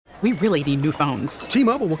We really need new phones.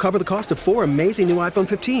 T-Mobile will cover the cost of 4 amazing new iPhone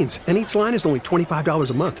 15s, and each line is only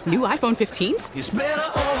 $25 a month. New iPhone 15s? It's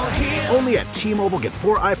better over here. Only at T-Mobile, get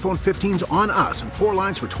 4 iPhone 15s on us and 4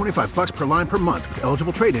 lines for $25 per line per month with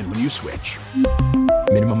eligible trade-in when you switch.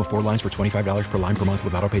 Minimum of 4 lines for $25 per line per month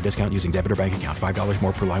with autopay discount using debit or bank account. $5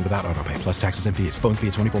 more per line without autopay, plus taxes and fees. Phone fee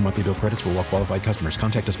at 24 monthly bill credits for well-qualified customers.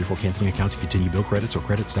 Contact us before canceling account to continue bill credits or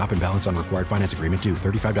credit stop and balance on required finance agreement due.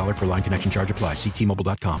 $35 per line connection charge applies. See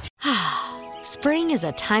T-Mobile.com. Spring is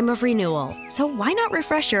a time of renewal, so why not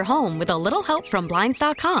refresh your home with a little help from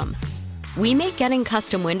Blinds.com? We make getting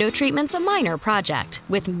custom window treatments a minor project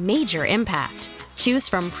with major impact. Choose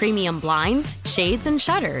from premium blinds, shades, and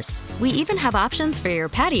shutters. We even have options for your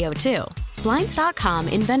patio, too. Blinds.com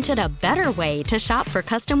invented a better way to shop for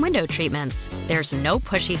custom window treatments. There's no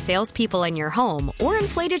pushy salespeople in your home or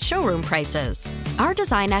inflated showroom prices. Our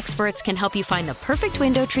design experts can help you find the perfect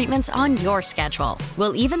window treatments on your schedule.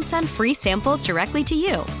 We'll even send free samples directly to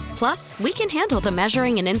you. Plus, we can handle the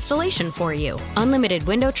measuring and installation for you. Unlimited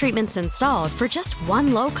window treatments installed for just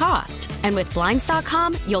one low cost. And with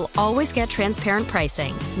Blinds.com, you'll always get transparent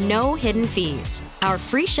pricing. No hidden fees. Our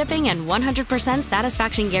free shipping and 100%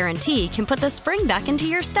 satisfaction guarantee can put the spring back into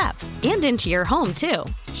your step and into your home, too.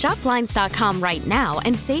 Shop Blinds.com right now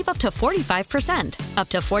and save up to 45%. Up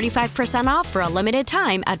to 45% off for a limited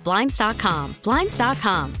time at Blinds.com.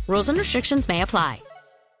 Blinds.com. Rules and restrictions may apply.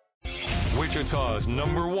 Wichita's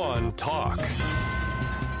 #1 talk.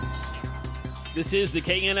 This is the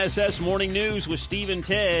KNSS Morning News with Steve and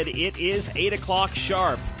Ted. It is 8 o'clock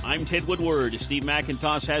sharp. I'm Ted Woodward. Steve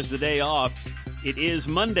McIntosh has the day off. It is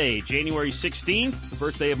Monday, January 16th, the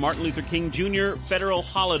birthday of Martin Luther King Jr. federal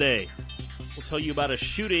holiday. We'll tell you about a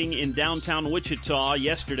shooting in downtown Wichita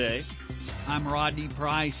yesterday. I'm Rodney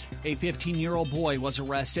Price. A 15-year-old boy was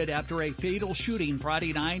arrested after a fatal shooting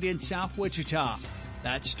Friday night in South Wichita.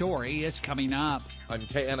 That story is coming up. I'm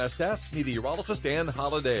KNSS meteorologist Ann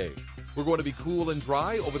Holiday. We're going to be cool and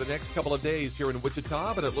dry over the next couple of days here in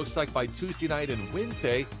Wichita, but it looks like by Tuesday night and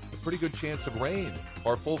Wednesday, a pretty good chance of rain.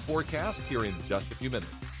 Our full forecast here in just a few minutes.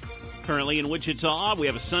 Currently in Wichita, we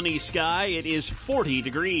have a sunny sky. It is 40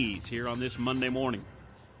 degrees here on this Monday morning.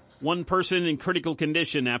 One person in critical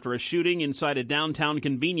condition after a shooting inside a downtown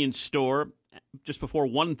convenience store just before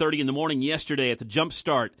 1:30 in the morning yesterday at the Jump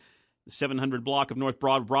Start, the 700 block of North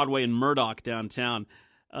Broadway in Murdoch downtown.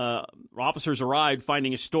 Officers arrived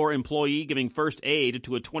finding a store employee giving first aid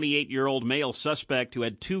to a 28-year-old male suspect who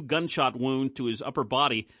had 2 gunshot wounds to his upper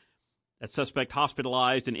body. That suspect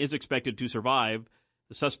hospitalized and is expected to survive.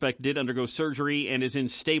 The suspect did undergo surgery and is in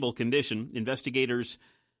stable condition. Investigators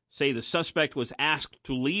say the suspect was asked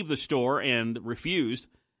to leave the store and refused.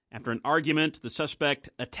 After an argument, the suspect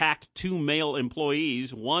attacked 2 male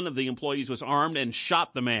employees. One of the employees was armed and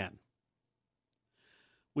shot the man.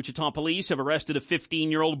 Wichita police have arrested a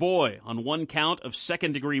 15-year-old boy on 1 count of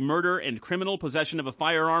second-degree murder and criminal possession of a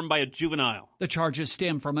firearm by a juvenile. The charges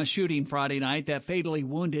stem from a shooting Friday night that fatally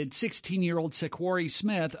wounded 16-year-old Sequari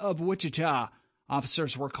Smith of Wichita.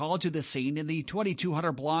 Officers were called to the scene in the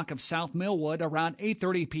 2200 block of South Millwood around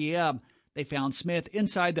 8:30 p.m. They found Smith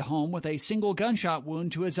inside the home with a single gunshot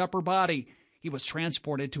wound to his upper body. He was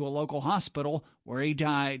transported to a local hospital where he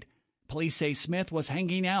died. Police say Smith was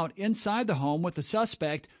hanging out inside the home with the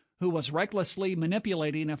suspect, who was recklessly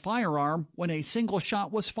manipulating a firearm when a single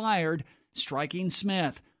shot was fired, striking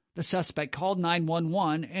Smith. The suspect called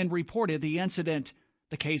 911 and reported the incident.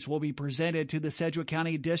 The case will be presented to the Sedgwick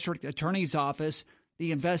County District Attorney's Office.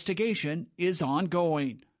 The investigation is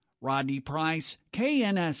ongoing. Rodney Price,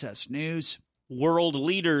 KNSS News. World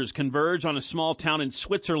leaders converge on a small town in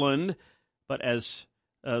Switzerland, but as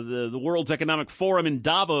the World's Economic Forum in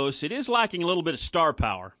Davos, it is lacking a little bit of star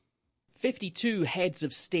power. 52 heads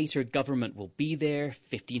of state or government will be there,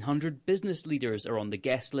 1,500 business leaders are on the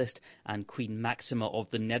guest list, and Queen Maxima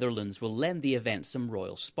of the Netherlands will lend the event some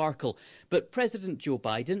royal sparkle. But President Joe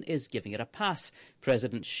Biden is giving it a pass.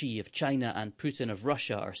 President Xi of China and Putin of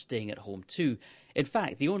Russia are staying at home too. In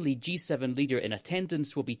fact, the only G7 leader in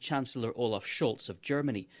attendance will be Chancellor Olaf Scholz of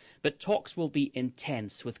Germany. But talks will be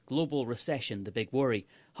intense, with global recession the big worry.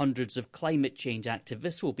 Hundreds of climate change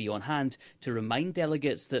activists will be on hand to remind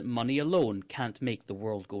delegates that money alone can't make the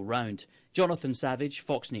world go round. Jonathan Savage,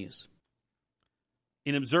 Fox News.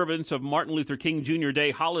 In observance of Martin Luther King Jr.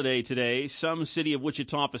 Day holiday today, some City of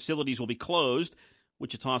Wichita facilities will be closed.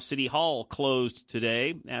 Wichita City Hall closed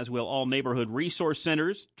today, as will all neighborhood resource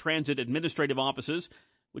centers, transit administrative offices,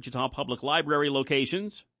 Wichita Public Library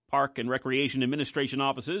locations, park and recreation administration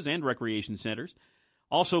offices, and recreation centers.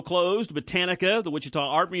 Also closed, Botanica, the Wichita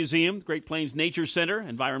Art Museum, Great Plains Nature Center,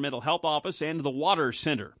 Environmental Health Office, and the Water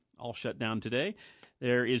Center. All shut down today.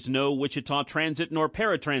 There is no Wichita Transit nor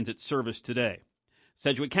paratransit service today.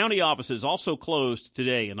 Sedgwick County offices also closed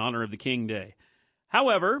today in honor of the King Day.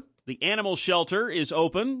 However, the animal shelter is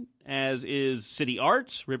open, as is City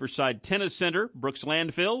Arts, Riverside Tennis Center, Brooks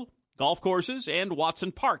Landfill, golf courses, and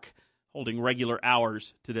Watson Park, holding regular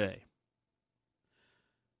hours today.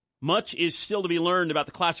 Much is still to be learned about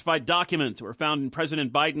the classified documents that were found in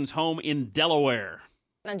President Biden's home in Delaware.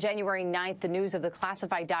 On January 9th, the news of the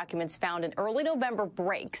classified documents found in early November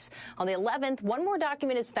breaks. On the 11th, one more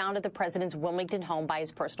document is found at the president's Wilmington home by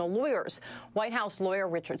his personal lawyers. White House lawyer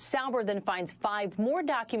Richard Sauber then finds 5 more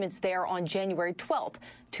documents there on January 12th.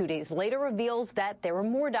 2 days later reveals that there were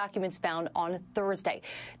more documents found on Thursday.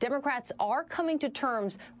 Democrats are coming to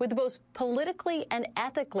terms with the most politically and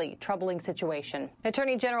ethically troubling situation.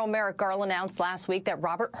 Attorney General Merrick Garland announced last week that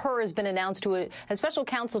Robert Hur has been announced to a special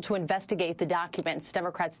counsel to investigate the documents.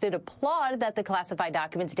 Democrats did applaud that the classified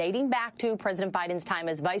documents dating back to President Biden's time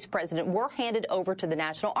as vice president were handed over to the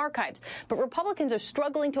National Archives. But Republicans are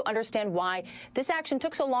struggling to understand why this action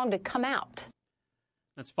took so long to come out.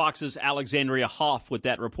 That's Fox's Alexandria Hoff with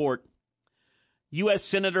that report. U.S.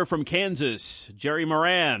 Senator from Kansas, Jerry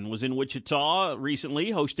Moran, was in Wichita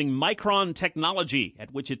recently hosting Micron Technology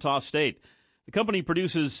at Wichita State. The company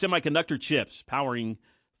produces semiconductor chips, powering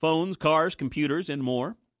phones, cars, computers, and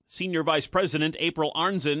more. Senior Vice President April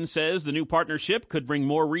Arnzen says the new partnership could bring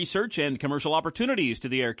more research and commercial opportunities to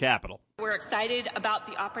the Air Capital. We're excited about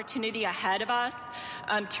the opportunity ahead of us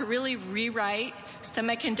to really rewrite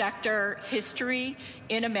semiconductor history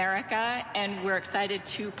in America, and we're excited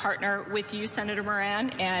to partner with you, Senator Moran,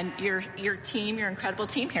 and your team, your incredible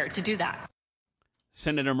team here to do that.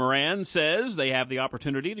 Senator Moran says they have the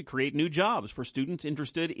opportunity to create new jobs for students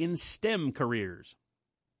interested in STEM careers.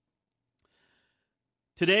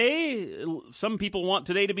 Today, some people want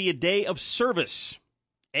today to be a day of service.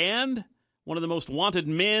 And one of the most wanted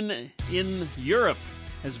men in Europe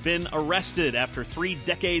has been arrested after 3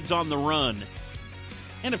 decades on the run.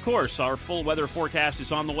 And, of course, our full weather forecast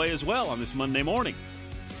is on the way as well on this Monday morning.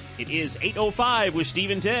 It is 8:05 with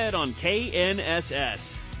Steve and Ted on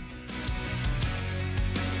KNSS.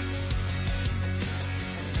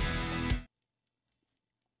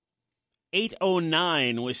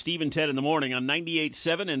 (8:09) with Steve and Ted in the morning on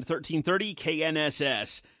 98.7 and 1330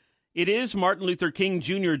 KNSS. It is Martin Luther King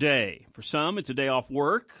Jr. Day. For some, it's a day off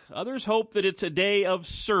work. Others hope that it's a day of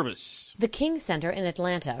service. The King Center in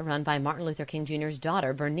Atlanta, run by Martin Luther King Jr.'s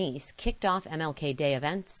daughter, Bernice, kicked off MLK Day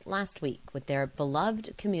events last week with their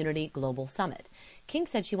beloved Community Global Summit. King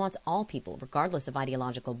said she wants all people, regardless of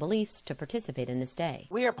ideological beliefs, to participate in this day.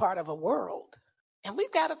 We are part of a world, and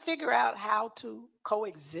we've got to figure out how to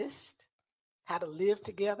coexist, how to live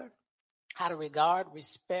together, how to regard,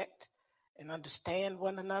 respect, and understand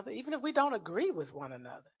one another, even if we don't agree with one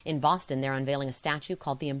another. In Boston, they're unveiling a statue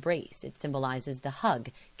called the Embrace. It symbolizes the hug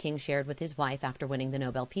King shared with his wife after winning the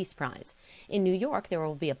Nobel Peace Prize. In New York, there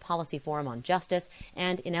will be a policy forum on justice,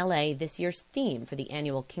 and in L.A., this year's theme for the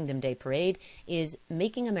annual Kingdom Day Parade is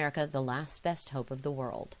Making America the Last Best Hope of the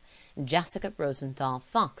World. Jessica Rosenthal,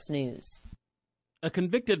 Fox News. A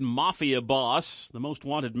convicted mafia boss, the most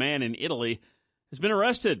wanted man in Italy, has been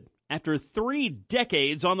arrested after 3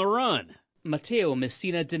 decades on the run. Matteo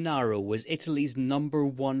Messina Denaro was Italy's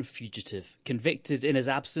 #1 fugitive. Convicted in his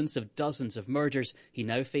absence of dozens of murders, he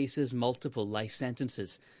now faces multiple life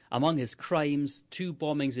sentences. Among his crimes, 2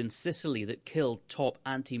 bombings in Sicily that killed top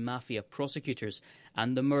anti-mafia prosecutors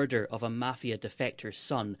and the murder of a mafia defector's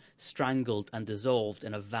son, strangled and dissolved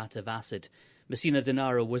in a vat of acid. Messina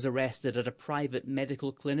Denaro was arrested at a private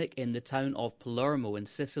medical clinic in the town of Palermo in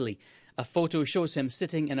Sicily. A photo shows him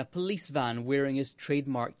sitting in a police van wearing his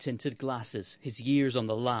trademark tinted glasses. His years on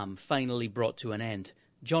the lam finally brought to an end.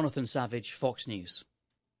 Jonathan Savage, Fox News.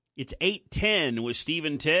 It's 8:10 with Steve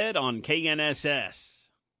and Ted on KNSS.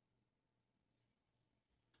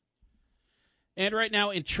 And right now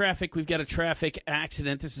in traffic, we've got a traffic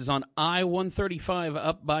accident. This is on I-135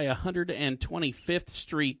 up by 125th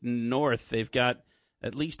Street North. They've got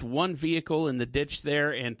at least one vehicle in the ditch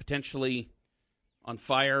there and potentially on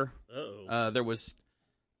fire. There was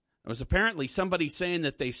apparently somebody saying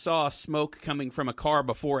that they saw smoke coming from a car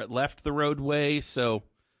before it left the roadway. So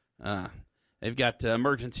they've got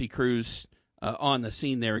emergency crews on the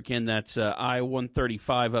scene there. Again, that's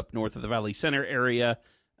I-135 up north of the Valley Center area.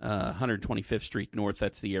 125th Street North,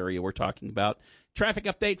 that's the area we're talking about. Traffic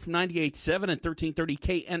update from 98.7 and 1330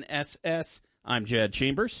 KNSS. I'm Jed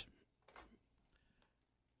Chambers.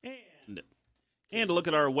 And to look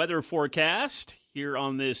at our weather forecast here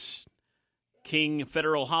on this King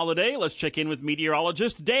Federal holiday, let's check in with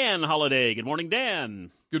meteorologist Dan Holliday. Good morning,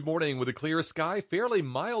 Dan. Good morning. With a clear sky, fairly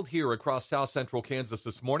mild here across south central Kansas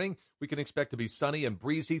this morning. We can expect to be sunny and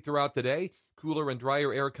breezy throughout the day. Cooler and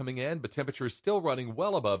drier air coming in, but temperatures still running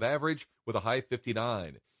well above average with a high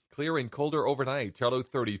 59. Clear and colder overnight, low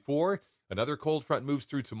 34. Another cold front moves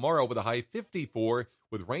through tomorrow with a high 54,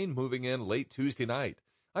 with rain moving in late Tuesday night.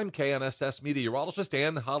 I'm KNSS meteorologist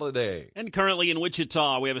Ann Holiday. And currently in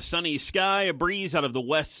Wichita, we have a sunny sky, a breeze out of the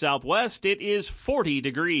west-southwest. It is 40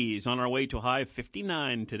 degrees on our way to a high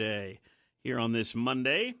 59 today. Here on this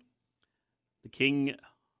Monday, the King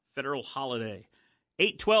Federal Holiday.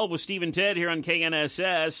 8:12 with Steve and Ted here on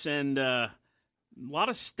KNSS, and a lot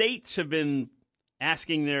of states have been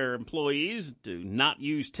asking their employees to not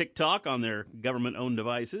use TikTok on their government-owned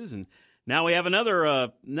devices, and now we have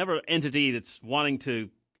another entity that's wanting to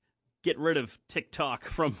get rid of TikTok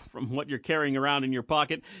from what you're carrying around in your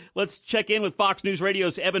pocket. Let's check in with Fox News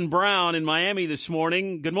Radio's Eben Brown in Miami this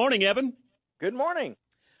morning. Good morning, Eben. Good morning.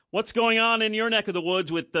 What's going on in your neck of the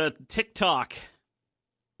woods with TikTok?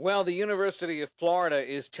 Well, the University of Florida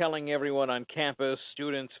is telling everyone on campus,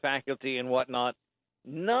 students, faculty, and whatnot,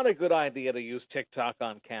 not a good idea to use TikTok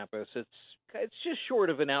on campus. It's just short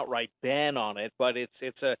of an outright ban on it, but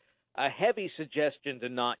it's a heavy suggestion to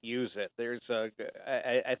not use it.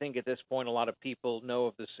 I think at this point a lot of people know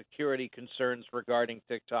of the security concerns regarding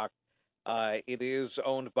TikTok. It is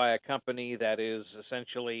owned by a company that is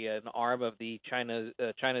essentially an arm of the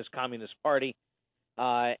China's Communist Party,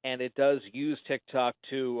 and it does use TikTok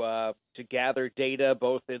to gather data,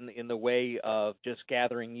 both in the way of just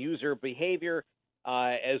gathering user behavior,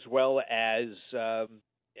 as well as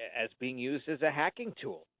being used as a hacking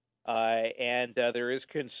tool. And there is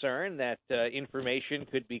concern that information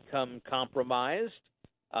could become compromised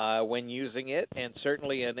when using it, and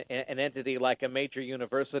certainly an entity like a major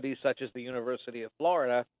university such as the University of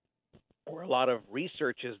Florida, where a lot of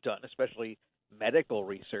research is done, especially medical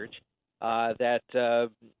research, that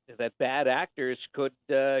bad actors could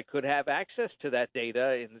have access to that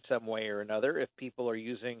data in some way or another if people are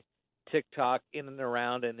using TikTok in and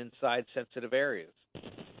around and inside sensitive areas.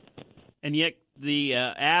 And yet the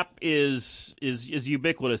app is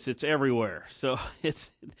ubiquitous. It's everywhere. So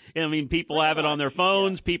people have it on their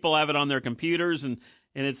phones, people have it on their computers, and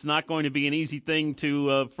it's not going to be an easy thing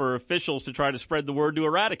for officials to try to spread the word to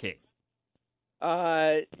eradicate.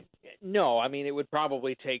 No, it would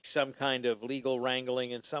probably take some kind of legal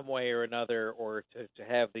wrangling in some way or another, or to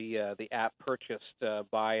have the app purchased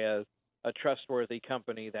by a trustworthy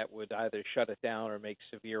company that would either shut it down or make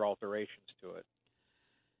severe alterations to it.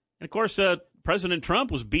 And, of course, President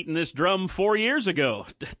Trump was beating this drum 4 years ago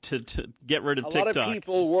to get rid of TikTok. A lot of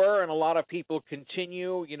people were, and a lot of people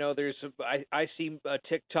continue. I see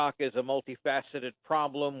TikTok as a multifaceted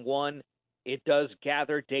problem. One, it does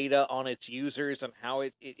gather data on its users and how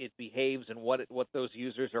it behaves and what those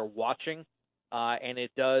users are watching. And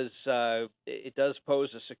it does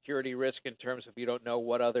pose a security risk in terms of you don't know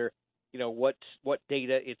what other, what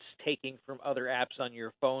data it's taking from other apps on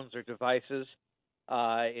your phones or devices.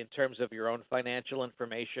 In terms of your own financial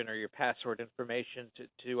information or your password information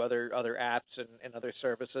to other apps and other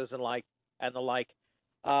services and the like.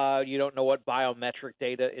 You don't know what biometric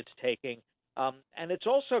data it's taking. And it's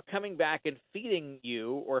also coming back and feeding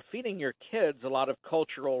you or feeding your kids a lot of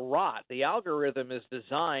cultural rot. The algorithm is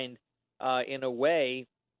designed in a way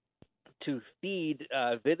to feed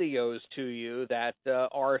videos to you that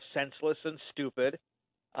are senseless and stupid,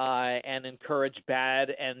 and encourage bad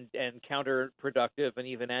and counterproductive and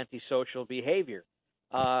even antisocial behavior.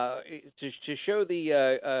 To show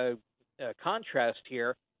the contrast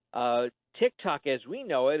here, TikTok as we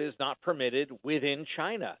know it is not permitted within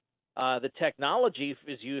China. The technology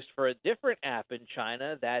is used for a different app in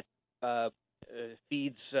China that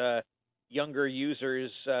feeds younger users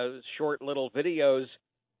short little videos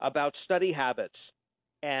about study habits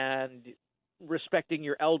and respecting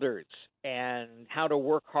your elders and how to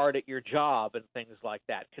work hard at your job and things like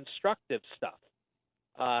that, constructive stuff,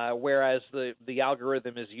 whereas the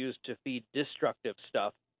algorithm is used to feed destructive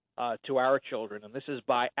stuff to our children, and this is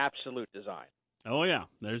by absolute design. Oh, yeah,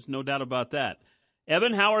 there's no doubt about that.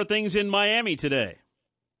 Evan, how are things in Miami today?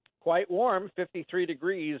 Quite warm, 53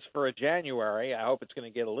 degrees for a January. I hope it's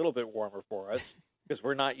going to get a little bit warmer for us because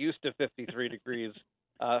we're not used to 53 degrees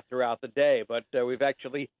throughout the day, but we've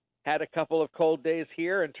actually had a couple of cold days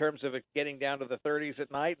here in terms of it getting down to the 30s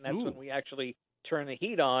at night, and that's when we actually turn the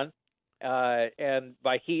heat on. And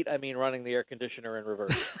by heat, I mean running the air conditioner in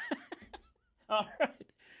reverse. All right.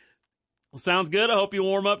 Well, sounds good. I hope you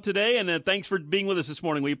warm up today, and thanks for being with us this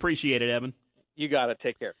morning. We appreciate it, Evan. You got it.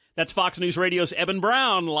 Take care. That's Fox News Radio's Eben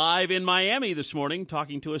Brown live in Miami this morning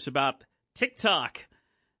talking to us about TikTok.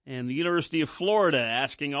 And the University of Florida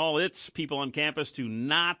asking all its people on campus to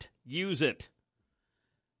not use it.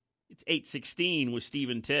 It's 8:16 with Steve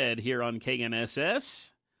and Ted here on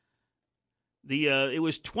KNSS. It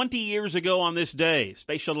was 20 years ago on this day.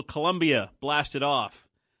 Space Shuttle Columbia blasted off.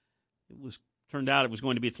 Turned out it was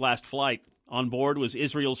going to be its last flight. On board was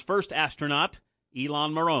Israel's first astronaut,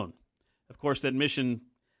 Ilan Meron. Of course, that mission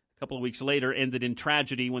a couple of weeks later ended in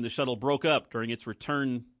tragedy when the shuttle broke up during its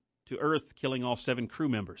return to Earth, killing all 7 crew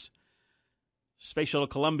members. Space Shuttle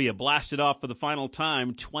Columbia blasted off for the final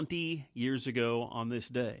time 20 years ago on this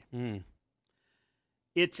day.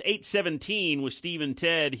 It's 8:17 with Steve and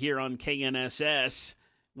Ted here on KNSS.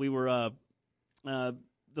 We were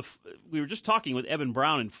just talking with Evan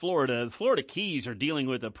Brown in Florida. The Florida Keys are dealing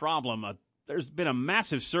with a problem. There's been a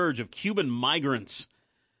massive surge of Cuban migrants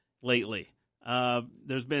lately.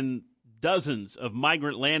 There's been dozens of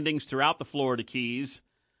migrant landings throughout the Florida Keys.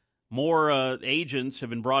 More agents have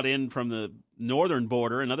been brought in from the northern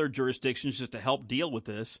border and other jurisdictions just to help deal with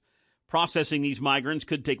this. Processing these migrants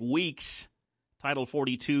could take weeks. Title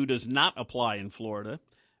 42 does not apply in Florida.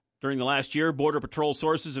 During the last year, Border Patrol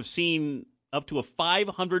sources have seen up to a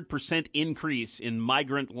 500% increase in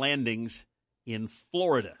migrant landings in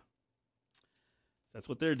Florida. That's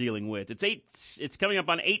what they're dealing with. It's coming up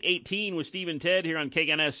on 8:18 with Steve and Ted here on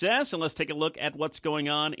KNSS, and let's take a look at what's going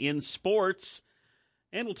on in sports.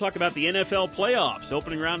 And we'll talk about the NFL playoffs.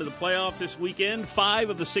 Opening round of the playoffs this weekend. 5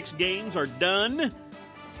 of the 6 games are done.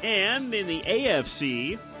 And in the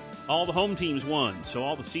AFC, all the home teams won. So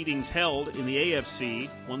all the seedings held in the AFC,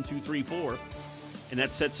 1, 2, 3, 4. And that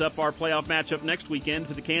sets up our playoff matchup next weekend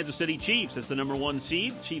for the Kansas City Chiefs. That's the number 1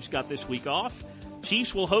 seed. Chiefs got this week off.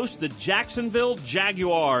 Chiefs will host the Jacksonville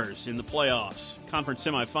Jaguars in the playoffs, conference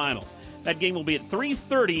semifinals. That game will be at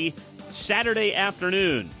 3:30 Saturday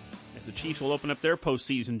afternoon. The Chiefs will open up their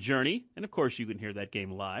postseason journey. And, of course, you can hear that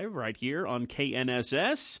game live right here on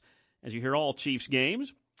KNSS as you hear all Chiefs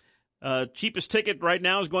games. Cheapest ticket right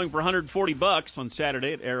now is going for $140 on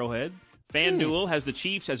Saturday at Arrowhead. FanDuel has the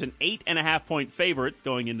Chiefs as an 8.5-point favorite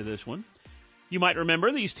going into this one. You might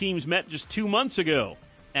remember these teams met just 2 months ago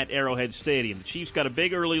at Arrowhead Stadium. The Chiefs got a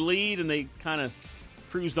big early lead, and they kind of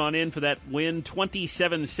cruised on in for that win.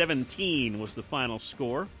 27-17 was the final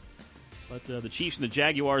score. But the Chiefs and the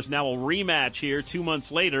Jaguars now will rematch here 2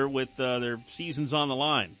 months later with their seasons on the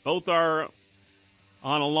line. Both are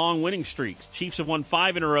on a long winning streak. Chiefs have won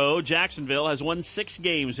 5 in a row. Jacksonville has won 6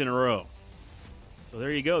 games in a row. So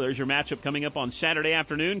there you go. There's your matchup coming up on Saturday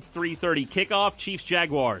afternoon, 3:30 kickoff,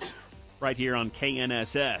 Chiefs-Jaguars, right here on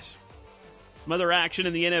KNSS. Some other action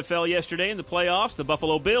in the NFL yesterday in the playoffs. The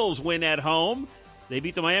Buffalo Bills win at home. They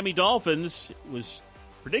beat the Miami Dolphins. It was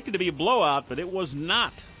predicted to be a blowout, but it was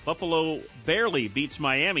not. Buffalo barely beats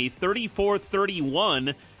Miami, 34-31.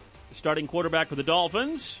 The starting quarterback for the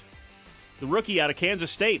Dolphins, the rookie out of Kansas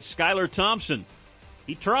State, Skylar Thompson.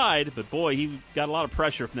 He tried, but boy, he got a lot of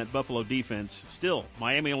pressure from that Buffalo defense. Still,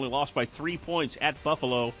 Miami only lost by 3 points at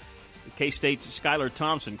Buffalo. K-State's Skylar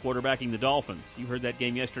Thompson quarterbacking the Dolphins. You heard that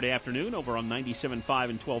game yesterday afternoon over on 97.5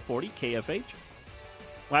 and 1240 KFH.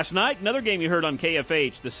 Last night, another game you heard on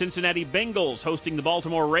KFH, the Cincinnati Bengals hosting the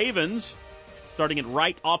Baltimore Ravens. Starting at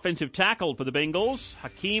right offensive tackle for the Bengals,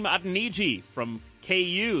 Hakeem Adeniji from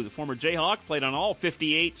KU. The former Jayhawk played on all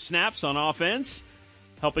 58 snaps on offense,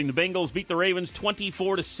 helping the Bengals beat the Ravens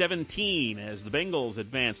 24-17 as the Bengals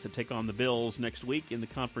advance to take on the Bills next week in the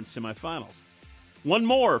conference semifinals. One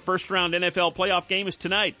more first-round NFL playoff game is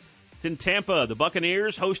tonight. It's in Tampa. The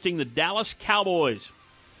Buccaneers hosting the Dallas Cowboys.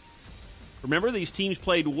 Remember, these teams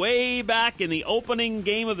played way back in the opening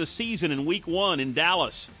game of the season in Week 1 in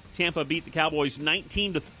Dallas. Tampa beat the Cowboys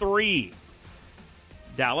 19-3.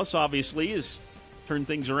 Dallas, obviously, has turned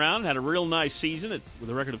things around, had a real nice season with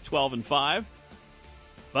a record of 12-5.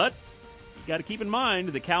 But you got to keep in mind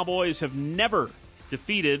the Cowboys have never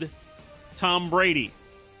defeated Tom Brady,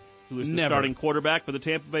 who is the starting quarterback for the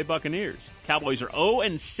Tampa Bay Buccaneers. Cowboys are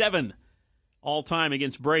 0-7 all-time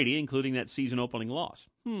against Brady, including that season-opening loss.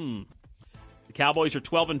 The Cowboys are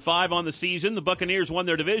 12-5 on the season. The Buccaneers won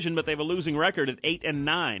their division, but they have a losing record at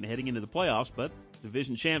 8-9 heading into the playoffs. But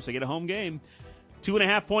division champs, they get a home game.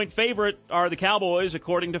 2.5-point favorite are the Cowboys,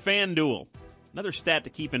 according to FanDuel. Another stat to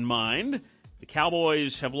keep in mind, the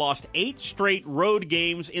Cowboys have lost 8 straight road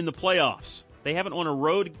games in the playoffs. They haven't won a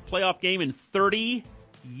road playoff game in 30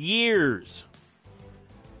 years.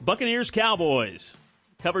 Buccaneers-Cowboys.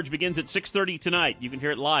 Coverage begins at 6:30 tonight. You can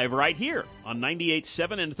hear it live right here on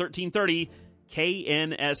 98.7 and 1330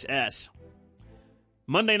 KNSS.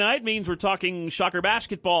 Monday night means we're talking Shocker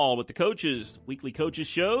basketball with the coaches. Weekly coaches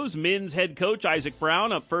shows. Men's head coach Isaac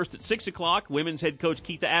Brown up first at 6 o'clock. Women's head coach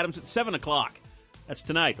Keitha Adams at 7 o'clock. That's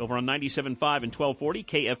tonight over on 97.5 and 1240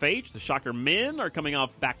 KFH. The Shocker men are coming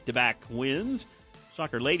off back-to-back wins.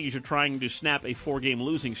 Shocker ladies are trying to snap a 4-game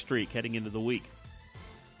losing streak heading into the week.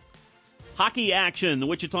 Hockey action. The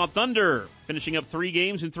Wichita Thunder finishing up 3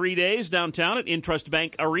 games in 3 days downtown at Intrust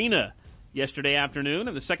Bank Arena yesterday afternoon.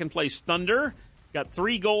 And the second-place Thunder got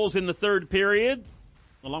 3 goals in the third period,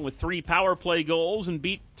 along with 3 power play goals, and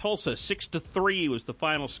beat Tulsa 6-3 was the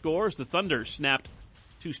final score as the Thunder snapped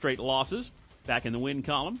 2 straight losses back in the win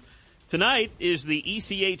column. Tonight is the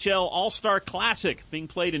ECHL All-Star Classic being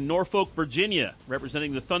played in Norfolk, Virginia.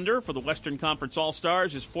 Representing the Thunder for the Western Conference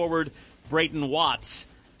All-Stars is forward Brayton Watts.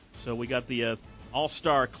 So we got the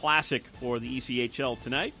All-Star Classic for the ECHL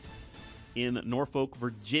tonight in Norfolk,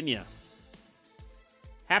 Virginia.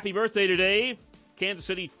 Happy birthday today,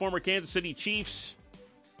 former Kansas City Chiefs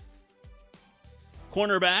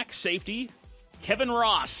cornerback, safety, Kevin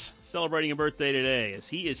Ross, celebrating a birthday today as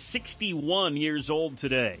he is 61 years old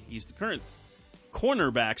today. He's the current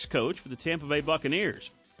cornerbacks coach for the Tampa Bay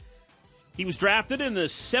Buccaneers. He was drafted in the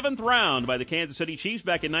 7th round by the Kansas City Chiefs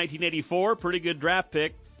back in 1984. Pretty good draft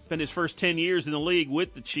pick. Spent his first 10 years in the league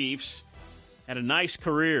with the Chiefs. Had a nice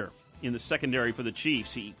career in the secondary for the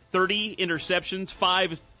Chiefs. 30 interceptions,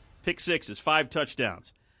 5 pick sixes, 5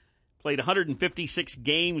 touchdowns. Played 156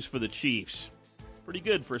 games for the Chiefs. Pretty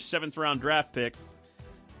good for a 7th round draft pick.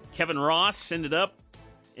 Kevin Ross ended up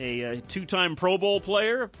a 2-time Pro Bowl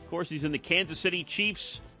player. Of course, he's in the Kansas City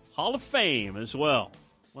Chiefs Hall of Fame as well.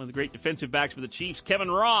 One of the great defensive backs for the Chiefs.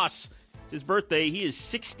 Kevin Ross, it's his birthday. He is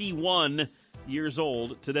 61 years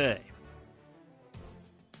old today.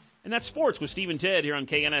 And that's sports with Steve and Ted here on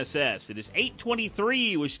KNSS. It is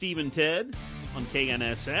 8:23 with Steve and Ted on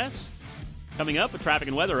KNSS. Coming up, a traffic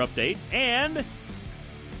and weather update. And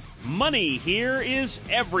money here is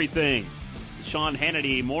everything. Sean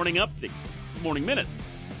Hannity Morning Update, Morning Minute.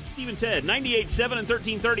 Steve and Ted, 98.7 and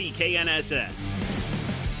 1330 KNSS.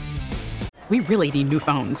 We really need new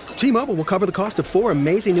phones. T-Mobile will cover the cost of 4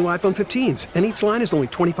 amazing new iPhone 15s, and each line is only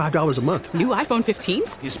 $25 a month. New iPhone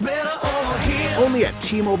 15s? It's better over here. Only at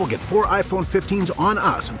T-Mobile, get 4 iPhone 15s on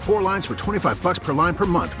us and 4 lines for $25 per line per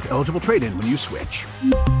month with eligible trade-in when you switch.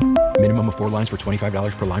 Minimum of 4 lines for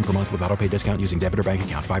 $25 per line per month with auto-pay discount using debit or bank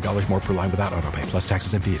account. $5 more per line without auto-pay, plus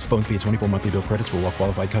taxes and fees. Phone fee at 24 monthly bill credits for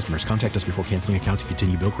well-qualified customers. Contact us before canceling account to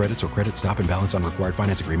continue bill credits or credit stop and balance on required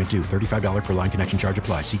finance agreement due. $35 per line connection charge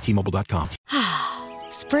applies. See T-Mobile.com.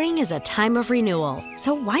 Spring is a time of renewal,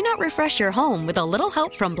 so why not refresh your home with a little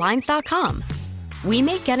help from Blinds.com? We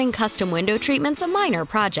make getting custom window treatments a minor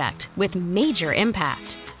project with major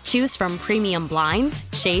impact. Choose from premium blinds,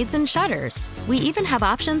 shades, and shutters. We even have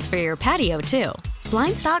options for your patio, too.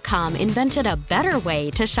 Blinds.com invented a better way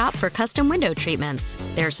to shop for custom window treatments.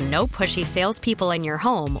 There's no pushy salespeople in your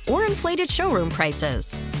home or inflated showroom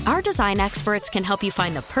prices. Our design experts can help you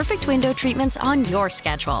find the perfect window treatments on your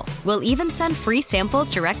schedule. We'll even send free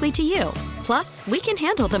samples directly to you. Plus, we can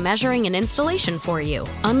handle the measuring and installation for you.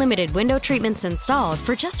 Unlimited window treatments installed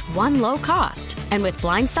for just one low cost. And with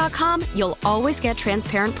Blinds.com, you'll always get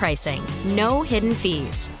transparent pricing. No hidden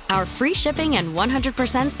fees. Our free shipping and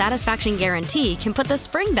 100% satisfaction guarantee can put the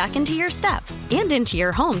spring back into your step and into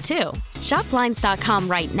your home, too. Shop Blinds.com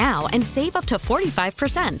right now and save up to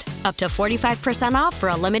 45%. Up to 45% off for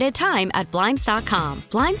a limited time at Blinds.com.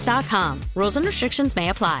 Blinds.com. Rules and restrictions may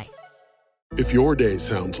apply. If your day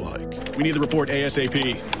sounds like, we need the report ASAP,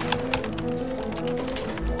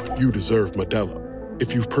 you deserve Modelo.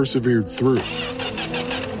 If you've persevered through,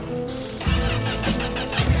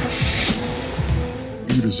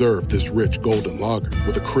 you deserve this rich golden lager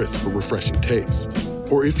with a crisp but refreshing taste.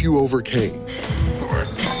 Or if you overcame. 2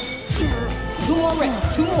 more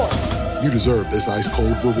reps, 2 more. You deserve this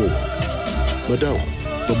ice-cold reward. Modelo,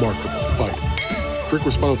 the Remarkable Fighter. Drink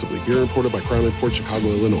responsibly. Beer imported by Crown Imports, Chicago,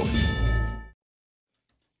 Illinois.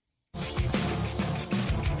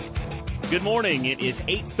 Good morning. It is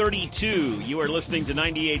 8:32. You are listening to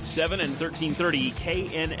 98.7 and 1330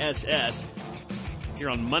 KNSS. Here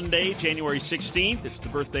on Monday, January 16th. It's the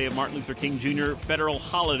birthday of Martin Luther King Jr. federal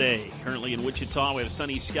holiday. Currently in Wichita, we have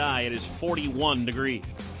sunny sky. It is 41 degrees.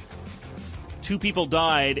 2 people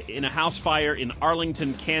died in a house fire in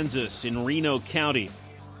Arlington, Kansas, in Reno County.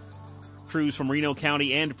 Crews from Reno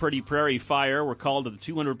County and Pretty Prairie Fire were called to the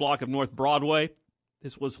 200 block of North Broadway.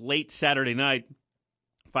 This was late Saturday night.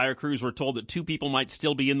 Fire crews were told that 2 people might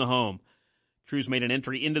still be in the home. Crews made an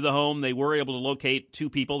entry into the home. They were able to locate 2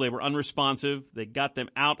 people. They were unresponsive. They got them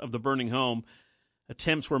out of the burning home.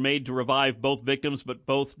 Attempts were made to revive both victims, but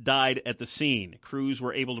both died at the scene. Crews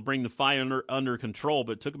were able to bring the fire under control,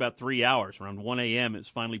 but it took about 3 hours. Around 1 a.m., it was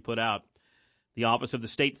finally put out. The Office of the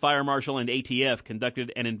State Fire Marshal and ATF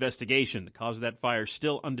conducted an investigation. The cause of that fire is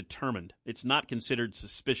still undetermined. It's not considered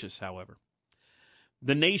suspicious, however.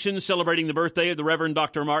 The nation celebrating the birthday of the Reverend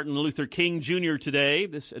Dr. Martin Luther King Jr. today,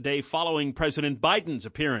 this a day following President Biden's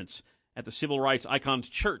appearance at the Civil Rights Icons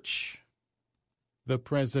Church. The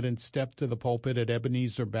president stepped to the pulpit at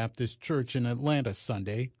Ebenezer Baptist Church in Atlanta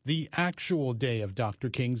Sunday, the actual day of Dr.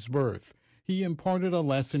 King's birth. He imparted a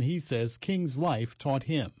lesson he says King's life taught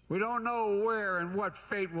him. We don't know where and what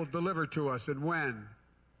fate will deliver to us and when.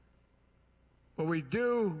 But we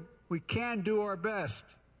can do our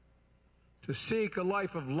best to seek a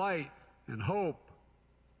life of light and hope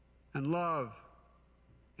and love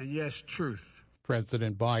and, yes, truth.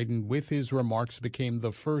 President Biden, with his remarks, became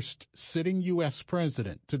the first sitting U.S.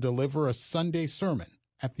 president to deliver a Sunday sermon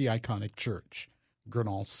at the iconic church.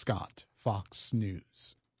 Gernal Scott, Fox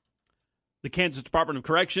News. The Kansas Department of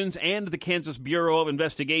Corrections and the Kansas Bureau of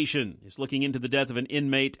Investigation is looking into the death of an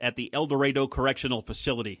inmate at the El Dorado Correctional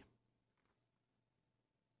Facility.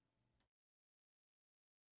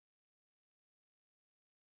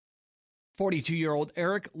 "42-year-old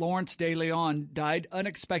Eric Lawrence De Leon died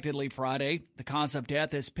unexpectedly Friday. The cause of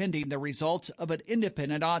death is pending the results of an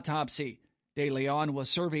independent autopsy. De Leon was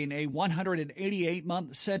serving a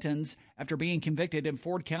 188-month sentence after being convicted in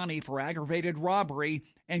Ford County for aggravated robbery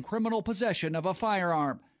and criminal possession of a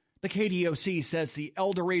firearm. The KDOC says the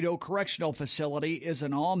El Dorado Correctional Facility is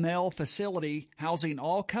an all-male facility housing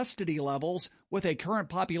all custody levels with a current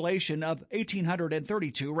population of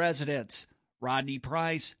 1,832 residents. Rodney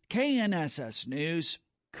Price, KNSS News.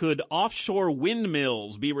 Could offshore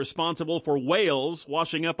windmills be responsible for whales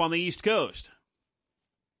washing up on the East Coast?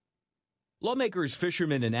 Lawmakers,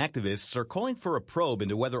 fishermen, and activists are calling for a probe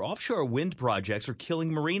into whether offshore wind projects are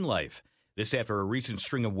killing marine life. This after a recent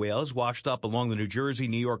string of whales washed up along the New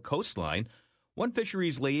Jersey-New York coastline. One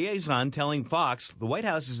fisheries liaison telling Fox the White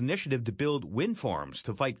House's initiative to build wind farms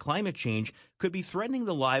to fight climate change could be threatening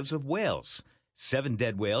the lives of whales. 7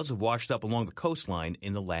 dead whales have washed up along the coastline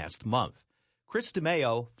in the last month. Chris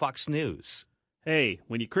DeMeo, Fox News. Hey,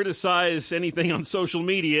 when you criticize anything on social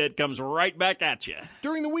media, it comes right back at you.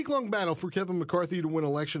 During the week-long battle for Kevin McCarthy to win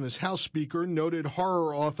election as House Speaker, noted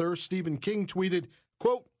horror author Stephen King tweeted,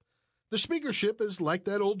 quote, "The speakership is like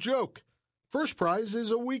that old joke. First prize is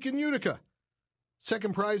a week in Utica.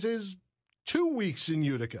 Second prize is 2 weeks in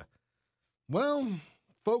Utica." Well,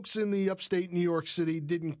 folks in the upstate New York City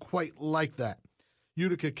didn't quite like that.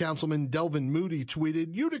 Utica Councilman Delvin Moody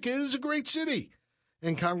tweeted, "Utica is a great city."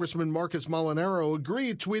 And Congressman Marcus Molinaro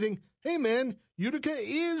agreed, tweeting, "Hey man, Utica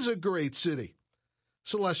is a great city."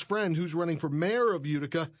 Celeste Friend, who's running for mayor of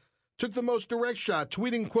Utica, took the most direct shot,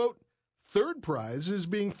 tweeting, quote, "Third prize is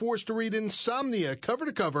being forced to read Insomnia cover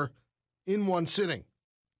to cover in one sitting."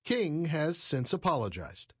 King has since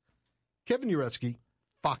apologized. Kevin Uretsky,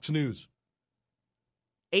 Fox News.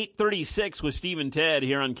 8:36 with Steve and Ted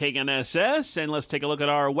here on KNSS, and let's take a look at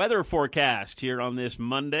our weather forecast here on this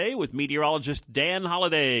Monday with meteorologist Dan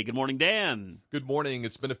Holliday. Good morning, Dan. Good morning.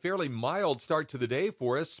 It's been a fairly mild start to the day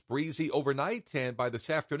for us. Breezy overnight, and by this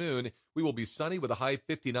afternoon, we will be sunny with a high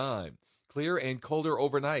 59. Clear and colder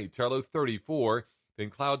overnight, our low 34. Then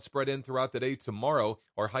clouds spread in throughout the day tomorrow,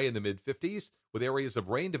 our high in the mid-50s, with areas of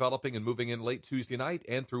rain developing and moving in late Tuesday night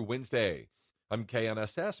and through Wednesday. I'm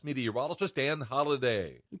KNSS meteorologist Dan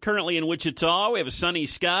Holliday. Currently in Wichita, we have a sunny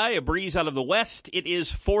sky, a breeze out of the west. It is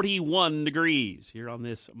 41 degrees here on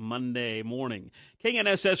this Monday morning.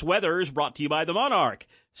 KNSS weather is brought to you by the Monarch,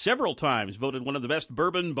 several times voted one of the best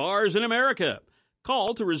bourbon bars in America.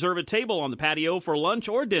 Call to reserve a table on the patio for lunch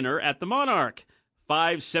or dinner at the Monarch.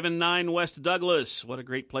 579 West Douglas. What a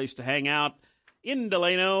great place to hang out in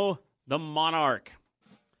Delano, the Monarch.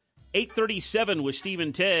 8:37 with Steve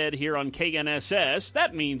and Ted here on KNSS.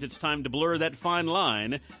 That means it's time to blur that fine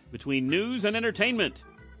line between news and entertainment.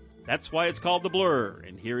 That's why it's called The Blur.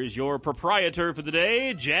 And here is your proprietor for the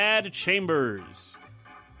day, Jad Chambers.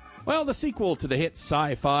 Well, the sequel to the hit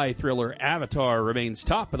sci-fi thriller Avatar remains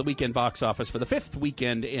top of the weekend box office for the 5th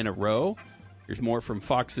weekend in a row. Here's more from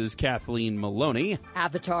Fox's Kathleen Maloney.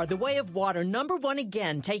 Avatar, The Way of Water, #1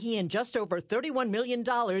 again, taking in just over $31 million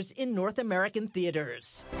in North American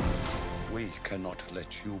theaters. We cannot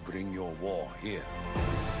let you bring your war here.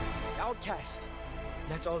 Outcast.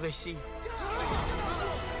 That's all they see.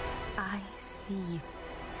 I see.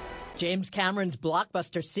 James Cameron's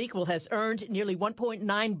blockbuster sequel has earned nearly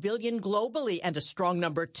 $1.9 billion globally, and a strong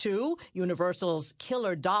number 2, Universal's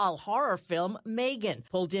killer doll horror film Megan,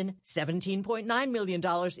 pulled in $17.9 million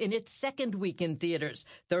in its second week in theaters.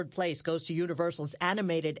 Third place goes to Universal's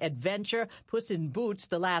animated adventure Puss in Boots: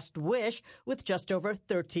 The Last Wish, with just over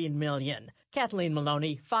 $13 million. Kathleen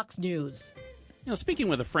Maloney, Fox News. Speaking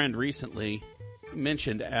with a friend recently,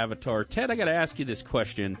 mentioned Avatar. Ted, I got to ask you this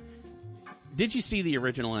question. Did you see the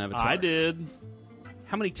original Avatar? I did.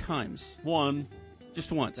 How many times? One.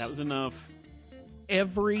 Just once. That was enough.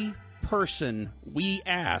 Every person we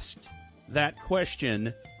asked that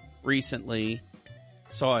question recently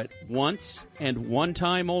saw it once and one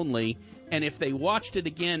time only, and if they watched it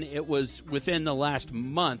again, it was within the last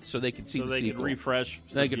month so they could see the sequel.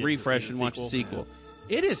 They could refresh and watch the sequel.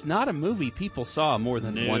 It is not a movie people saw more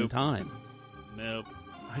than one time. Nope.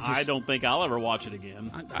 I don't think I'll ever watch it again.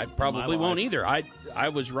 I probably won't either. I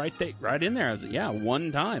was right in there. I was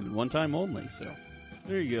one time and one time only. So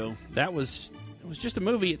there you go. It was just a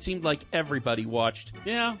movie. It seemed like everybody watched.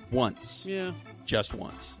 Yeah. Once. Yeah. Just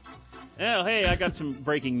once. Oh, hey, I got some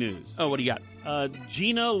breaking news. Oh, what do you got?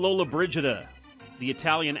 Gina Lollobrigida, the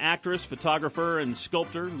Italian actress, photographer, and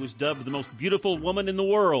sculptor who was dubbed the most beautiful woman in the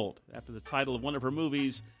world after the title of one of her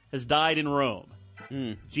movies, has died in Rome.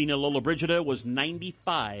 Gina Lollobrigida was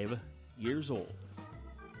 95 years old.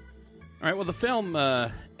 All right, well, the film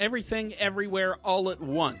Everything, Everywhere, All at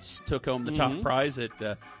Once took home the top prize at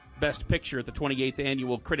Best Picture at the 28th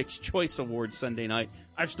Annual Critics' Choice Awards Sunday night.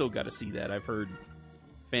 I've still got to see that. I've heard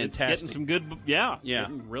fantastic. It's getting some good,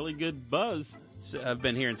 getting really good buzz. I've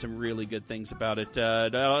been hearing some really good things about it.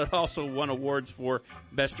 It also won awards for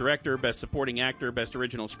Best Director, Best Supporting Actor, Best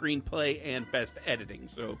Original Screenplay, and Best Editing.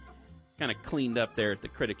 So kind of cleaned up there at the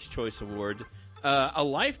Critics' Choice Award. A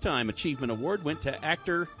Lifetime Achievement Award went to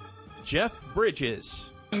actor Jeff Bridges.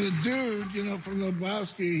 The dude, from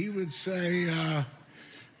Lebowski, he would say,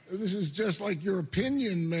 this is just like your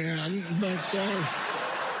opinion, man, but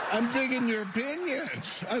I'm digging your opinion.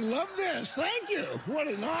 I love this. Thank you. What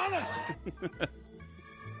an honor.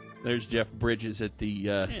 There's Jeff Bridges at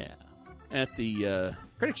the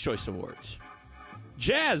Critics' Choice Awards.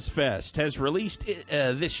 Jazz Fest has released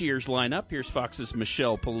this year's lineup. Here's Fox's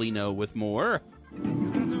Michelle Polino with more.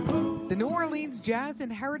 The New Orleans Jazz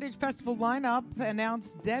and Heritage Festival lineup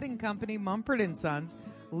announced Dead & Company, Mumford & Sons,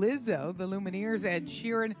 Lizzo, The Lumineers, Ed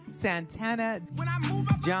Sheeran, Santana,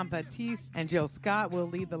 John Batiste, and Jill Scott will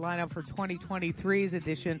lead the lineup for 2023's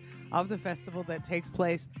edition of the festival that takes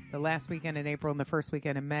place the last weekend in April and the first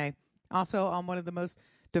weekend in May. Also on one of the most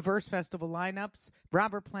diverse festival lineups,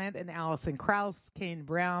 Robert Plant and Alison Krauss, Kane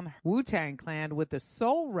Brown, Wu-Tang Clan with the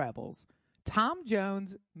Soul Rebels, Tom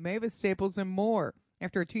Jones, Mavis Staples, and more.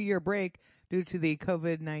 After a 2-year break due to the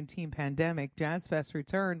COVID-19 pandemic, Jazz Fest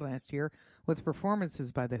returned last year with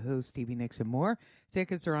performances by The Who, Stevie Nicks, and more.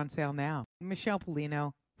 Tickets are on sale now. Michelle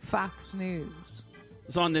Polino, Fox News.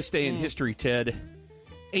 It's on this day in history, Ted.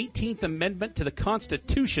 18th Amendment to the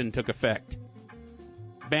Constitution took effect,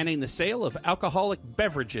 banning the sale of alcoholic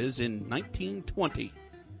beverages in 1920.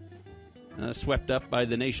 Swept up by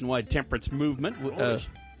the nationwide temperance movement.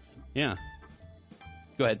 Yeah.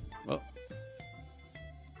 Go ahead. Well,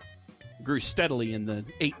 grew steadily in the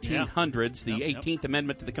 1800s. The 18th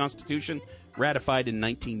Amendment to the Constitution, ratified in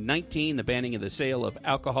 1919, the banning of the sale of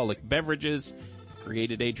alcoholic beverages,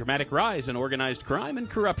 created a dramatic rise in organized crime and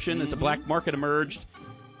corruption as a black market emerged.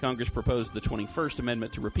 Congress proposed the 21st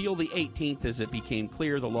Amendment to repeal the 18th as it became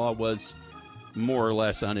clear the law was more or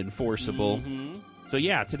less unenforceable. So,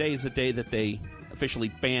 today is the day that they officially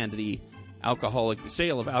banned the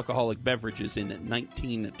sale of alcoholic beverages in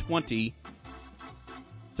 1920.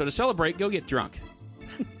 So to celebrate, go get drunk.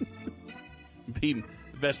 Be the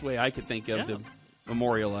best way I could think of to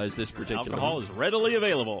memorialize this particular alcohol is readily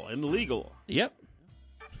available and legal. Yep,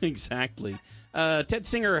 exactly. Ted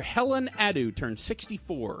singer Helen Adu turned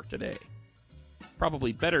 64 today.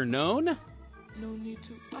 Probably better known. No need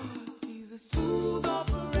to ask, he's a smooth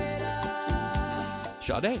operator.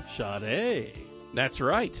 Sade. That's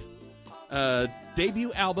right.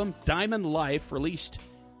 Debut album Diamond Life, released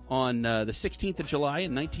on the 16th of July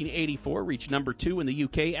in 1984, reached number 2 in the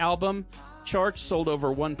UK album charts, sold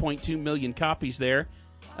over 1.2 million copies there.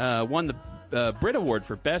 Won the Brit Award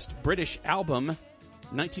for Best British Album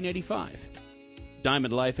in 1985.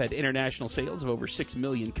 Diamond Life had international sales of over 6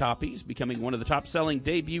 million copies, becoming one of the top-selling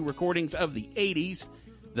debut recordings of the 80s,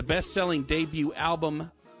 the best-selling debut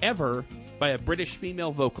album ever by a British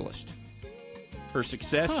female vocalist. Her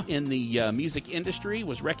success in the music industry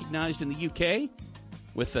was recognized in the UK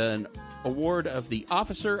with an award of the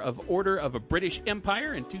Officer of Order of a British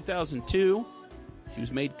Empire in 2002. She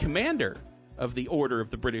was made Commander of the Order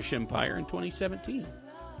of the British Empire in 2017.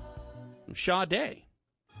 Sade.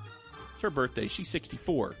 It's her birthday. She's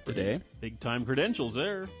 64 today. Big-time credentials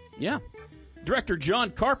there. Yeah. Director John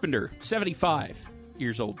Carpenter, 75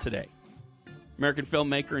 years old today. American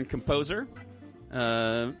filmmaker and composer.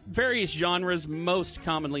 Various genres most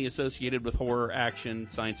commonly associated with horror, action,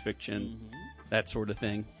 science fiction. that sort of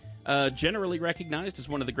thing. Generally recognized as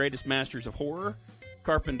one of the greatest masters of horror,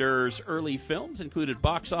 Carpenter's early films included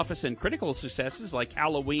box office and critical successes like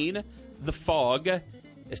Halloween, The Fog,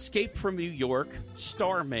 Escape from New York,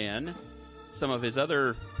 Starman. Some of his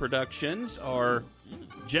other productions are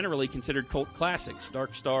generally considered cult classics.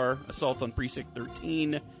 Dark Star, Assault on Precinct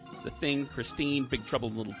 13, The Thing, Christine, Big Trouble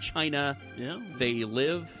in Little China, They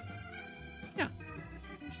Live. Yeah.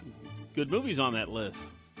 Some good movies on that list.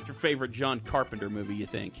 What's your favorite John Carpenter movie, you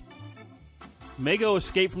think? May go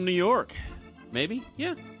Escape from New York. Maybe?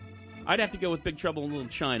 Yeah. I'd have to go with Big Trouble in Little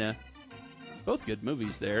China. Both good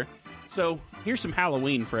movies there. So here's some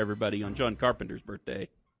Halloween for everybody on John Carpenter's birthday.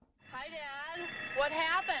 Hi, Dad. What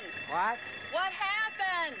happened? What? What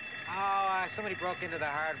happened? Oh, somebody broke into the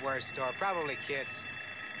hardware store. Probably kids.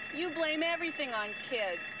 You blame everything on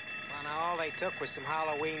kids. Well, now, all they took was some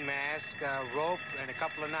Halloween mask, rope, and a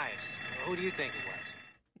couple of knives. Who do you think it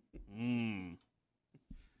was?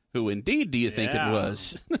 Who indeed do you think it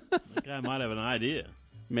was? That guy might have an idea.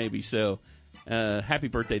 Maybe so. Happy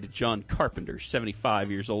birthday to John Carpenter,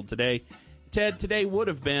 75 years old today. Ted, today would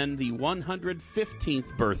have been the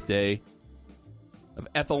 115th birthday of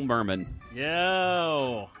Ethel Merman.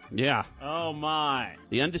 Yo. Yeah. Oh, my.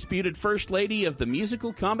 The undisputed first lady of the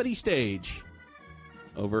musical comedy stage.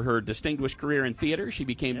 Over her distinguished career in theater, she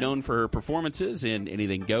became known for her performances in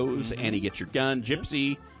Anything Goes, Annie Get Your Gun,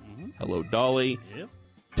 Gypsy, Hello, Dolly. Yep.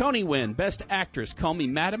 Tony win, Best Actress, Call Me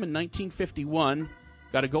Madam in 1951.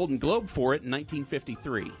 Got a Golden Globe for it in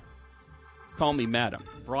 1953. Call Me Madam.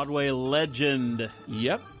 Broadway legend.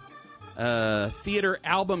 Yep. Theater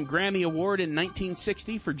Album Grammy Award in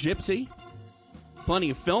 1960 for Gypsy.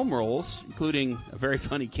 Plenty of film roles, including a very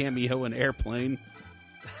funny cameo in Airplane.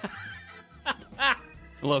 I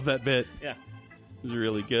love that bit. Yeah. It was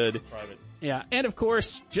really good. Private. Yeah, and of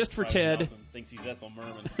course, just for Private Ted. Nelson thinks he's Ethel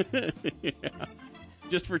Merman. Yeah.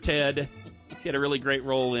 Just for Ted. He had a really great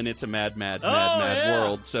role in It's a Mad, Mad, yeah.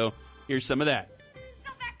 World. So here's some of that.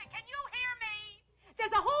 Sylvester, can you hear me?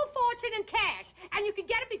 There's a whole fortune in cash, and you can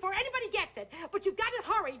get it before anybody gets it. But you've got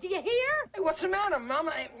to hurry. Do you hear? Hey, what's the matter,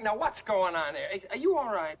 Mama? Now, what's going on there? Are you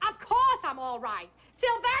all right? Of course I'm all right.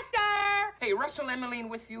 Sylvester! Hey, Russell Emmeline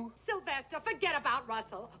with you? Sylvester, forget about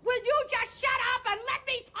Russell. Will you just shut up and let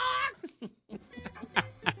me talk?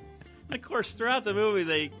 Of course, throughout the movie,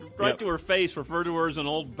 they, right to her face, refer to her as an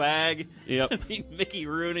old bag. Yep. I mean, Mickey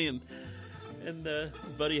Rooney and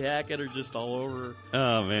Buddy Hackett are just all over her.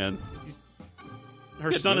 Oh, man. Her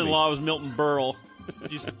Good son-in-law was Milton Berle.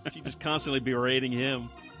 She just constantly berating him.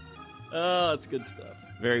 Oh, it's good stuff.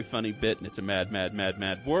 Very funny bit, and It's a Mad, Mad, Mad,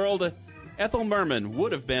 Mad World. Ethel Merman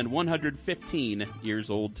would have been 115 years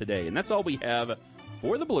old today. And that's all we have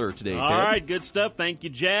for The Blur today, Ted. All right, good stuff. Thank you,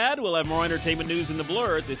 Jad. We'll have more entertainment news in The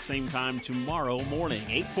Blur at this same time tomorrow morning.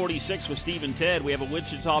 8:46 with Steve and Ted. We have a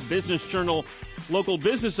Wichita Business Journal local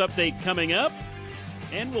business update coming up.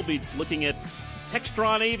 And we'll be looking at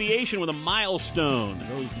Textron Aviation with a milestone.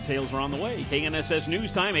 Those details are on the way. KNSS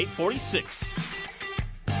News Time, 8:46.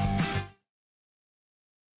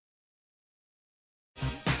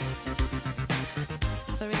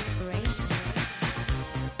 For inspiration.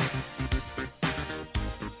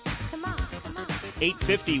 Come on.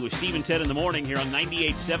 8:50 with Steve and Ted in the morning here on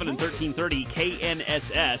 98.7 and 1330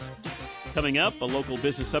 KNSS. Coming up, a local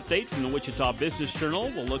business update from the Wichita Business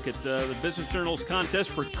Journal. We'll look at the Business Journal's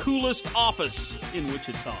contest for coolest office in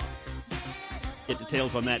Wichita. Get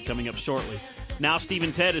details on that coming up shortly. Now, Steve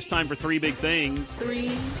and Ted, it's time for three big things.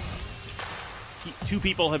 Two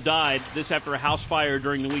people have died. This after a house fire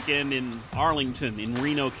during the weekend in Arlington in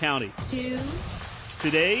Reno County.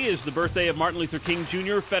 Today is the birthday of Martin Luther King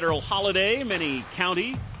Jr., federal holiday. Many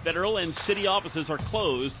county, federal, and city offices are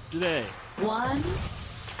closed today.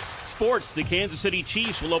 Sports, the Kansas City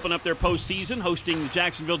Chiefs will open up their postseason hosting the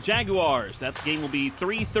Jacksonville Jaguars. That game will be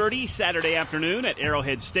 3:30 Saturday afternoon at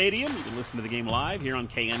Arrowhead Stadium. You can listen to the game live here on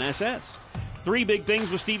KNSS. Three big things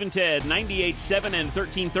with Steve and Ted, 98.7 and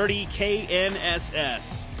 1330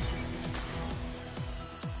 KNSS.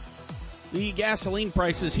 The gasoline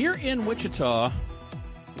prices here in Wichita.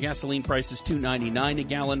 The gasoline price is $2.99 a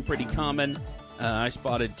gallon, pretty common. I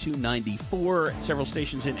spotted $2.94 at several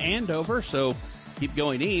stations in Andover, so keep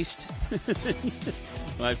going east.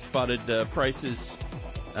 I've spotted prices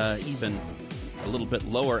even a little bit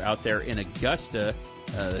lower out there in Augusta,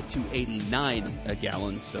 $2.89 a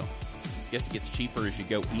gallon, so I guess it gets cheaper as you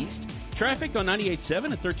go east. Traffic on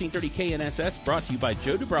 98.7 at 1330 KNSS, brought to you by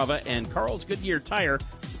Joe Dubrava and Carl's Goodyear Tire,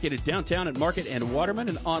 located downtown at Market and Waterman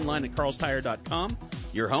and online at carlstire.com.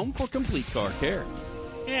 Your home for complete car care.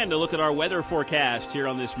 And to look at our weather forecast here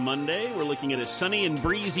on this Monday, we're looking at a sunny and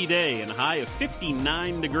breezy day and a high of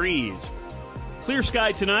 59 degrees. Clear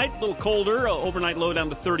sky tonight, a little colder, overnight low down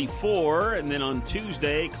to 34, and then on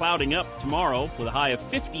Tuesday, clouding up tomorrow with a high of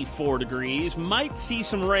 54 degrees. Might see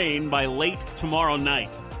some rain by late tomorrow night.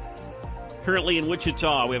 Currently in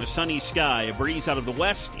Wichita, we have a sunny sky, a breeze out of the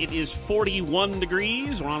west. It is 41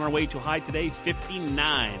 degrees. We're on our way to a high today,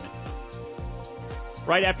 59.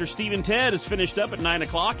 Right after Steve and Ted is finished up at 9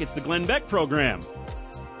 o'clock, it's the Glenn Beck program.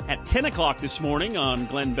 At 10 o'clock this morning on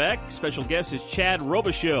Glenn Beck, special guest is Chad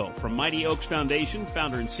Robichaux from Mighty Oaks Foundation,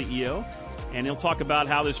 founder and CEO. And he'll talk about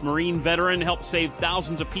how this Marine veteran helped save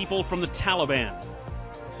thousands of people from the Taliban.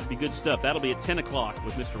 Should be good stuff. That'll be at 10 o'clock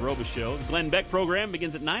with Mr. Robichaux. The Glenn Beck program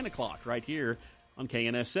begins at 9 o'clock right here on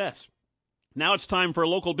KNSS. Now it's time for a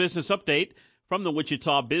local business update from the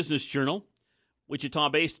Wichita Business Journal.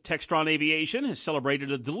 Wichita-based Textron Aviation has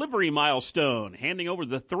celebrated a delivery milestone, handing over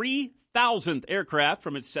the 3,000th aircraft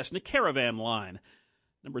from its Cessna Caravan line.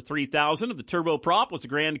 Number 3,000 of the turboprop was the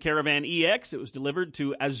Grand Caravan EX. It was delivered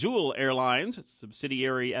to Azul Airlines, its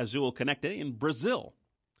subsidiary Azul Conecta in Brazil.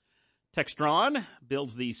 Textron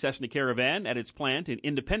builds the Cessna Caravan at its plant in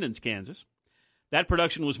Independence, Kansas. That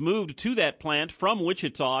production was moved to that plant from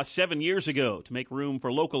Wichita 7 years ago to make room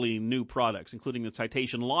for locally new products, including the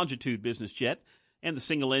Citation Longitude business jet and the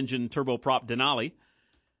single-engine turboprop Denali.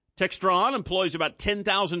 Textron employs about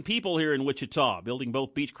 10,000 people here in Wichita, building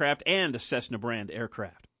both Beechcraft and Cessna brand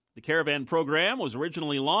aircraft. The Caravan program was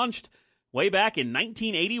originally launched way back in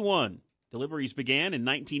 1981. Deliveries began in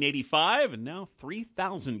 1985, and now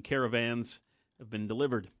 3,000 Caravans have been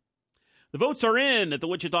delivered. The votes are in at the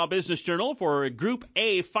Wichita Business Journal for a Group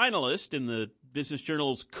A finalist in the Business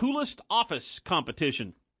Journal's Coolest Office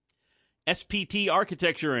competition. SPT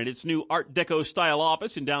Architecture and its new Art Deco style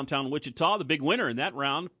office in downtown Wichita, the big winner in that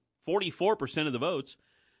round, 44% of the votes.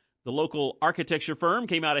 The local architecture firm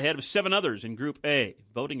came out ahead of 7 others in Group A.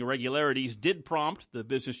 Voting irregularities did prompt the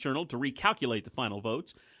Business Journal to recalculate the final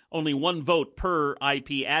votes. Only 1 vote per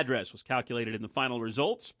IP address was calculated in the final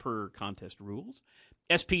results per contest rules.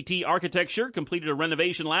 SPT Architecture completed a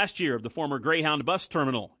renovation last year of the former Greyhound bus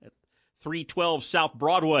terminal at 312 South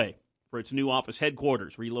Broadway for its new office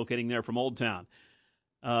headquarters, relocating there from Old Town.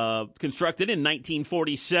 Constructed in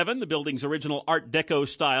 1947, the building's original Art Deco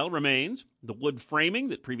style remains. The wood framing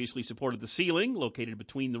that previously supported the ceiling, located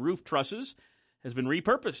between the roof trusses, has been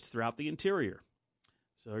repurposed throughout the interior.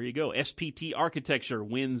 So there you go. SPT Architecture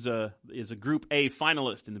is a Group A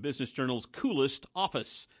finalist in the Business Journal's Coolest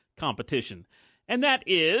Office competition. And that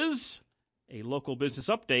is a local business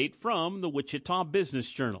update from the Wichita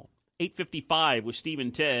Business Journal. 8:55 with Steve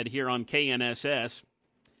and Ted here on KNSS.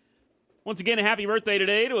 Once again, a happy birthday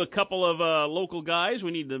today to a couple of local guys we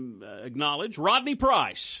need to acknowledge. Rodney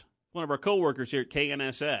Price, one of our coworkers here at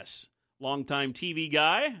KNSS, longtime TV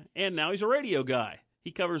guy, and now he's a radio guy. He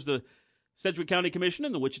covers the Sedgwick County Commission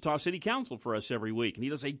and the Wichita City Council for us every week, and he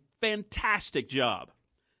does a fantastic job.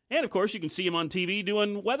 And, of course, you can see him on TV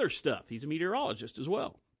doing weather stuff. He's a meteorologist as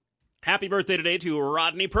well. Happy birthday today to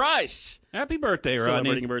Rodney Price. Happy birthday, Rodney.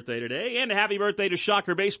 Celebrating a birthday today. And a happy birthday to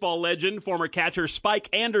Shocker baseball legend, former catcher Spike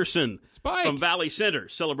Anderson. Spike. From Valley Center,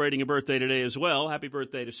 celebrating a birthday today as well. Happy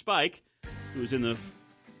birthday to Spike, who's in the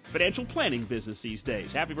financial planning business these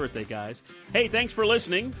days. Happy birthday, guys. Hey, thanks for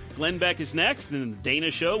listening. Glenn Beck is next. And the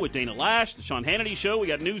Dana Show with Dana Lash. The Sean Hannity Show. We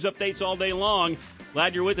got news updates all day long.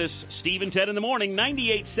 Glad you're with us. Steve and Ted in the morning,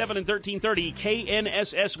 98.7 and 1330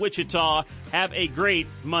 KNSS Wichita. Have a great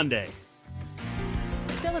Monday.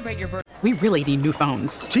 Celebrate your birthday. We really need new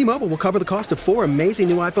phones. T-Mobile will cover the cost of 4 amazing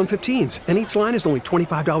new iPhone 15s, and each line is only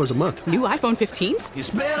 $25 a month. New iPhone 15s? It's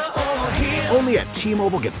better over here. Only at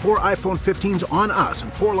T-Mobile, get 4 iPhone 15s on us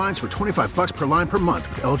and 4 lines for $25 per line per month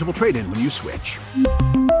with eligible trade-in when you switch.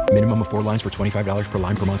 Minimum of 4 lines for $25 per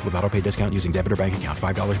line per month with autopay discount using debit or bank account.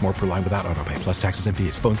 $5 more per line without autopay, plus taxes and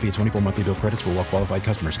fees. Phone fee at 24 monthly bill credits for well-qualified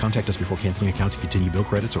customers. Contact us before canceling account to continue bill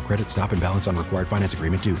credits or credit stop and balance on required finance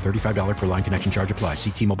agreement due. $35 per line connection charge applies.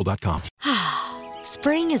 See T-Mobile.com.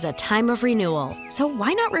 Spring is a time of renewal, so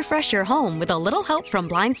why not refresh your home with a little help from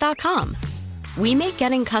Blinds.com? We make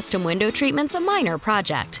getting custom window treatments a minor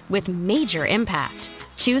project with major impact.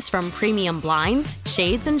 Choose from premium blinds,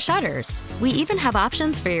 shades, and shutters. We even have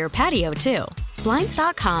options for your patio, too.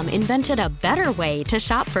 Blinds.com invented a better way to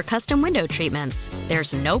shop for custom window treatments.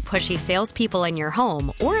 There's no pushy salespeople in your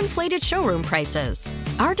home or inflated showroom prices.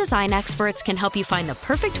 Our design experts can help you find the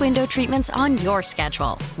perfect window treatments on your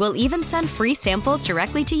schedule. We'll even send free samples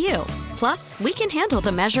directly to you. Plus, we can handle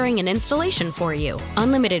the measuring and installation for you.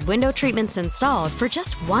 Unlimited window treatments installed for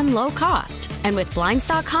just one low cost. And with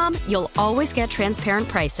Blinds.com, you'll always get transparent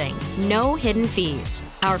pricing. No hidden fees.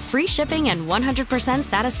 Our free shipping and 100%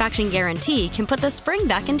 satisfaction guarantee can put the spring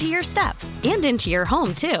back into your step and into your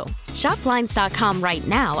home, too. Shop Blinds.com right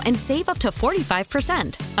now and save up to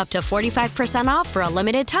 45%. Up to 45% off for a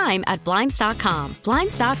limited time at Blinds.com.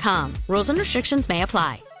 Blinds.com. Rules and restrictions may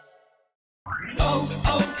apply.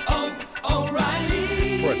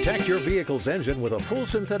 Protect your vehicle's engine with a full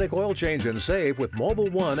synthetic oil change and save with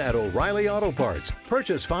Mobil 1 at O'Reilly Auto Parts.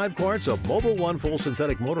 Purchase 5 quarts of Mobil 1 full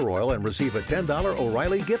synthetic motor oil and receive a $10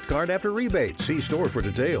 O'Reilly gift card after rebate. See store for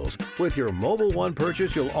details. With your Mobil 1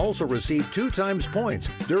 purchase, you'll also receive 2 times points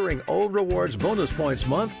during O Rewards Bonus Points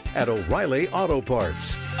Month at O'Reilly Auto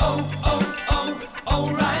Parts.